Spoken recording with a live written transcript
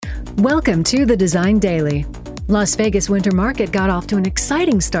Welcome to the Design Daily. Las Vegas Winter Market got off to an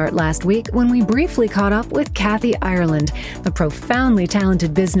exciting start last week when we briefly caught up with Kathy Ireland, the profoundly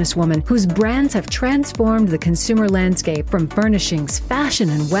talented businesswoman whose brands have transformed the consumer landscape from furnishings,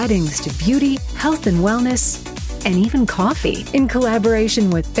 fashion and weddings to beauty, health and wellness, and even coffee. In collaboration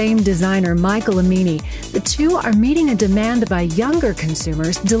with famed designer Michael Amini, the two are meeting a demand by younger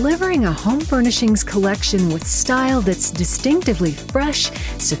consumers, delivering a home furnishings collection with style that's distinctively fresh,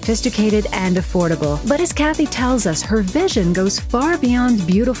 sophisticated, and affordable. But as Kathy tells us, her vision goes far beyond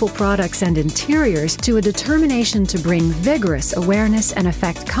beautiful products and interiors to a determination to bring vigorous awareness and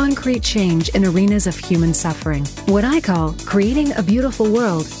affect concrete change in arenas of human suffering. What I call creating a beautiful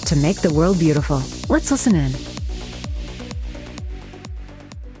world to make the world beautiful. Let's listen in.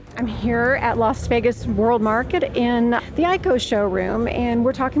 I'm here at Las Vegas World Market in the ICO showroom, and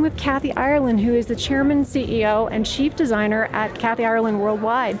we're talking with Kathy Ireland, who is the chairman, CEO, and chief designer at Kathy Ireland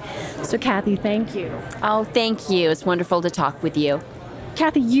Worldwide. So Kathy, thank you. Oh, thank you. It's wonderful to talk with you.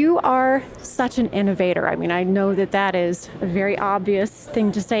 Kathy, you are such an innovator. I mean, I know that that is a very obvious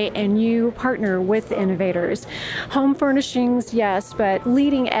thing to say, and you partner with innovators. Home furnishings, yes, but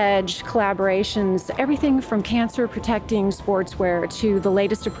leading edge collaborations, everything from cancer protecting sportswear to the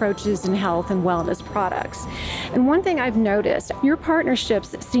latest approaches in health and wellness products. And one thing I've noticed, your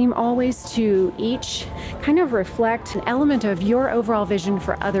partnerships seem always to each kind of reflect an element of your overall vision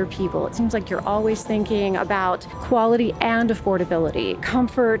for other people. It seems like you're always thinking about quality and affordability,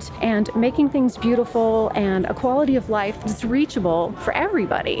 comfort, and making things beautiful and a quality of life that's reachable for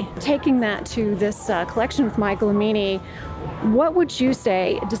everybody. Taking that to this collection with Michael Amini, what would you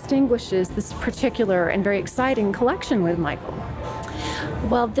say distinguishes this particular and very exciting collection with Michael?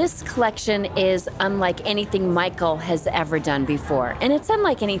 Well, this collection is unlike anything Michael has ever done before, and it's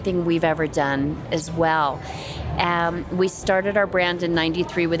unlike anything we've ever done as well. We started our brand in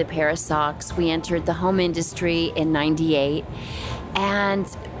 '93 with a pair of socks. We entered the home industry in '98, and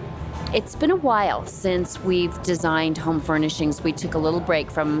it's been a while since we've designed home furnishings. We took a little break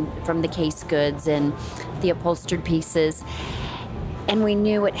from the case goods and the upholstered pieces, and we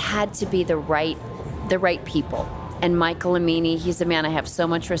knew it had to be the right people. And Michael Amini, he's a man I have so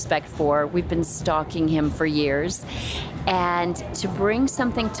much respect for. We've been stalking him for years. And to bring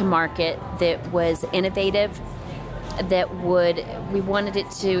something to market that was innovative, we wanted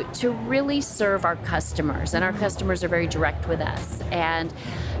it to really serve our customers. And our customers are very direct with us. And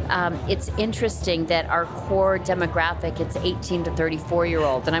it's interesting that our core demographic, it's 18 to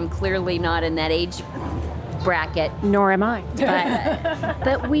 34-year-old. And I'm clearly not in that age bracket. Nor am I.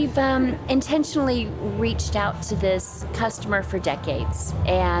 But we've intentionally reached out to this customer for decades,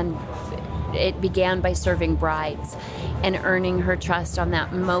 and it began by serving brides and earning her trust on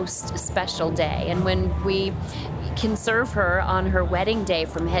that most special day. And when we can serve her on her wedding day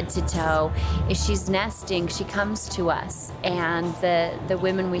from head to toe, if she's nesting, she comes to us. And the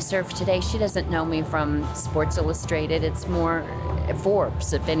women we serve today, she doesn't know me from Sports Illustrated. It's more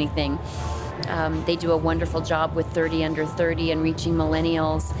Forbes, if anything. They do a wonderful job with 30 under 30 and reaching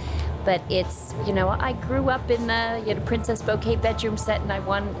millennials. But it's, I grew up in the Princess Bouquet bedroom set, and I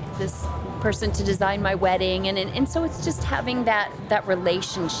want this person to design my wedding. And so it's just having that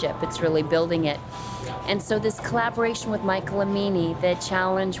relationship. It's really building it. And so this collaboration with Michael Amini, the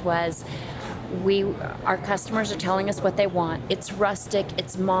challenge was our customers are telling us what they want. It's rustic,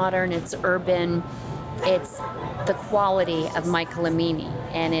 it's modern, it's urban. It's the quality of Michael Amini,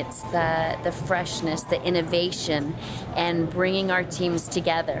 and it's the freshness, the innovation, and bringing our teams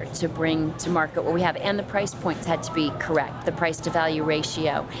together to bring to market what we have. And the price points had to be correct, the price to value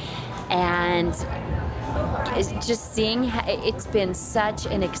ratio. And it's just seeing, it's been such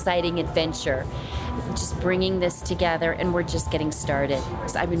an exciting adventure, just bringing this together, and we're just getting started.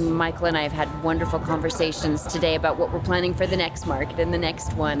 I mean, Michael and I have had wonderful conversations today about what we're planning for the next market and the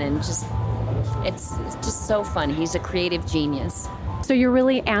next one, and it's just so fun. He's a creative genius. So you're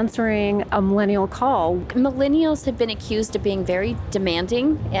really answering a millennial call. Millennials have been accused of being very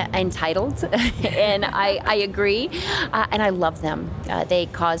demanding, entitled, and I agree, and I love them. They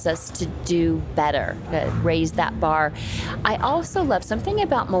cause us to do better, raise that bar. I also love something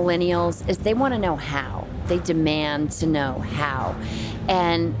about millennials is they want to know how. They demand to know how.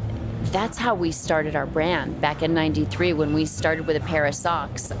 And that's how we started our brand back in '93 when we started with a pair of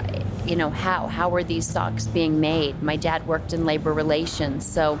socks. How were these socks being made? My dad worked in labor relations,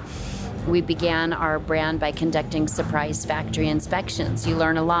 so we began our brand by conducting surprise factory inspections. You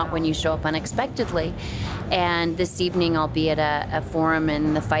learn a lot when you show up unexpectedly. And this evening I'll be at a forum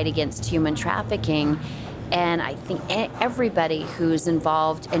in the fight against human trafficking, And I think everybody who's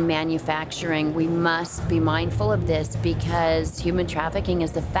involved in manufacturing, we must be mindful of this, because human trafficking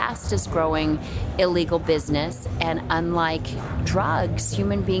is the fastest growing illegal business. And unlike drugs,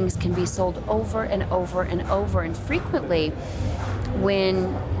 human beings can be sold over and over and over. And frequently,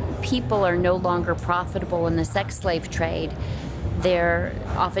 when people are no longer profitable in the sex slave trade, they're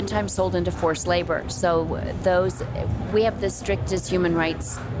oftentimes sold into forced labor. So we have the strictest human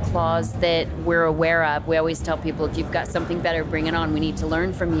rights clause that we're aware of. We always tell people, if you've got something better, bring it on. We need to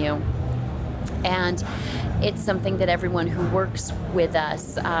learn from you. And it's something that everyone who works with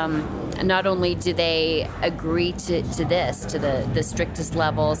us, not only do they agree to this, to the strictest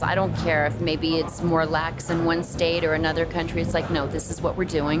levels. I don't care if maybe it's more lax in one state or another country. It's like, no, this is what we're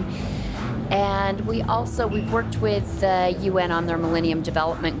doing. And we've worked with the UN on their Millennium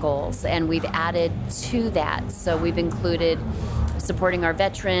Development Goals, and we've added to that. So we've included supporting our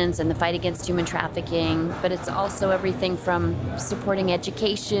veterans and the fight against human trafficking, but it's also everything from supporting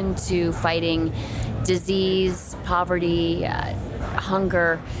education to fighting disease, poverty,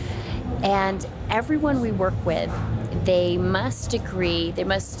 hunger. And everyone we work with, they must agree, they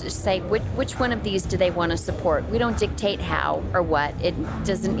must say which one of these do they want to support. We don't dictate how or what. It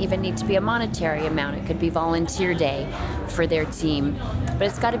doesn't even need to be a monetary amount. It could be volunteer day for their team. But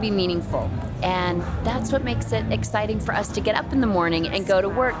it's got to be meaningful. And that's what makes it exciting for us to get up in the morning and go to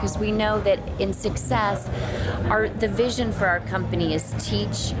work, because we know that in success, the vision for our company is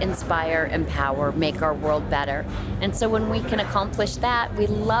teach, inspire, empower, make our world better. And so when we can accomplish that, we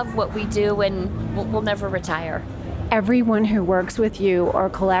love what we do, and we'll never retire. Everyone who works with you or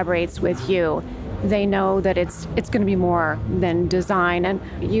collaborates with you, they know that it's going to be more than design. And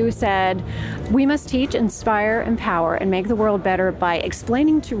you said, we must teach, inspire, empower, and make the world better by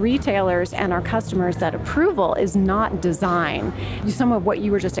explaining to retailers and our customers that approval is not design. Some of what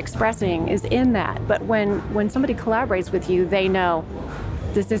you were just expressing is in that. But when somebody collaborates with you, they know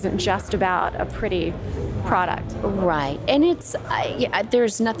this isn't just about a pretty product. Right. And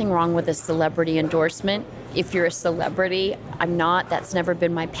there's nothing wrong with a celebrity endorsement. If you're a celebrity, I'm not. That's never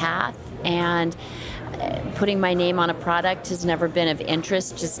been my path. And putting my name on a product has never been of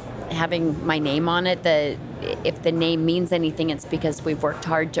interest. Just having my name on it, if the name means anything, it's because we've worked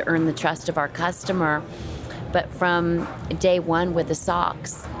hard to earn the trust of our customer. But from day one with the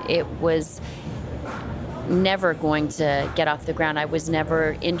socks, it was never going to get off the ground. I was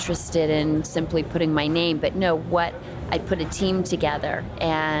never interested in simply putting my name, but I put a team together,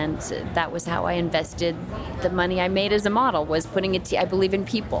 and that was how I invested the money I made as a model, was putting I believe in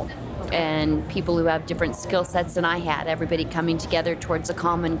people, and people who have different skill sets than I had, everybody coming together towards a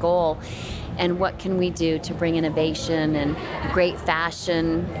common goal. And what can we do to bring innovation and great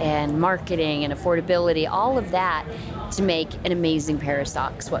fashion and marketing and affordability, all of that, to make an amazing pair of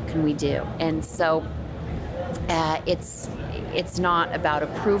socks? What can we do? And so it's not about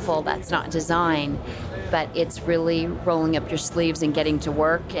approval, that's not design, but it's really rolling up your sleeves and getting to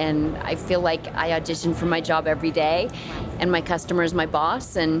work. And I feel like I audition for my job every day, and my customer is my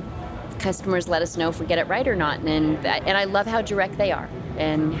boss, and customers let us know if we get it right or not. And I love how direct they are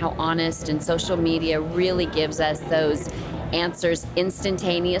and how honest, and social media really gives us those answers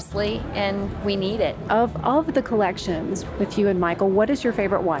instantaneously, and we need it. Of all of the collections with you and Michael, what is your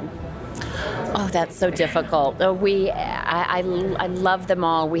favorite one? Oh, that's so difficult. I love them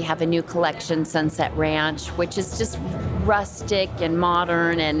all. We have a new collection, Sunset Ranch, which is just rustic and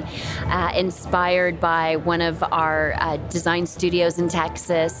modern and inspired by one of our design studios in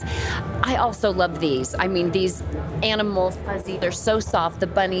Texas. I also love these. I mean, these animals, fuzzy, they're so soft. The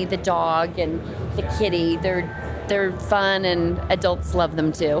bunny, the dog, and the kitty, they're fun, and adults love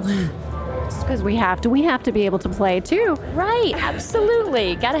them too. Because we have to be able to play too. Right,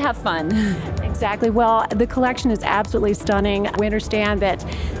 absolutely. Got to have fun. Exactly. Well, the collection is absolutely stunning. We understand that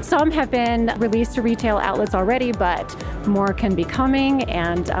some have been released to retail outlets already, but more can be coming,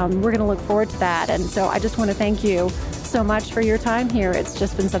 and we're going to look forward to that. And so I just want to thank you so much for your time here. It's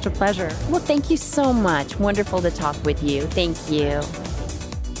just been such a pleasure. Well, thank you so much. Wonderful to talk with you. Thank you.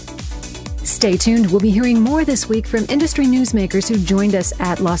 Stay tuned. We'll be hearing more this week from industry newsmakers who joined us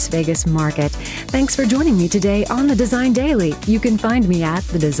at Las Vegas Market. Thanks for joining me today on The Design Daily. You can find me at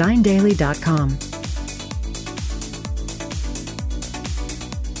thedesigndaily.com.